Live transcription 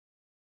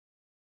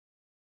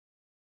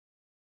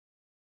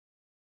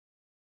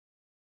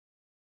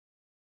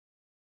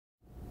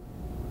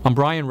I'm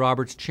Brian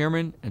Roberts,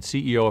 Chairman and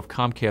CEO of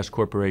Comcast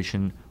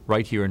Corporation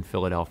right here in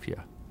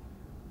Philadelphia.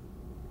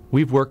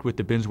 We've worked with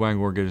the Binswanger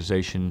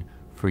organization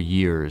for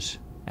years,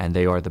 and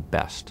they are the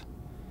best.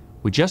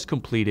 We just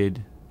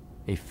completed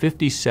a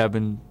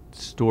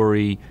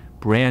 57-story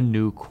brand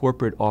new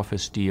corporate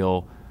office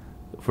deal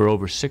for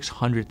over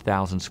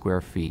 600,000 square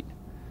feet.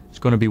 It's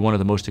going to be one of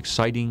the most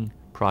exciting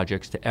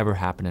projects to ever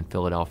happen in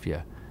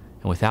Philadelphia.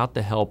 And without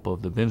the help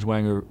of the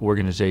Binswanger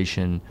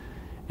organization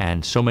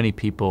and so many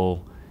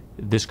people,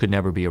 this could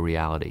never be a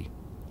reality.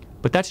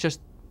 But that's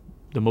just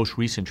the most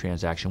recent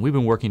transaction. We've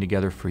been working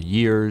together for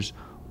years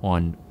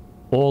on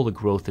all the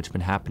growth that's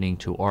been happening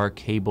to our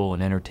cable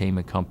and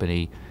entertainment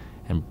company,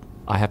 and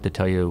I have to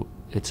tell you,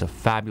 it's a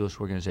fabulous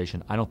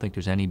organization. I don't think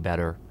there's any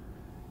better,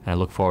 and I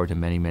look forward to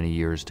many, many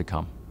years to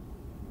come.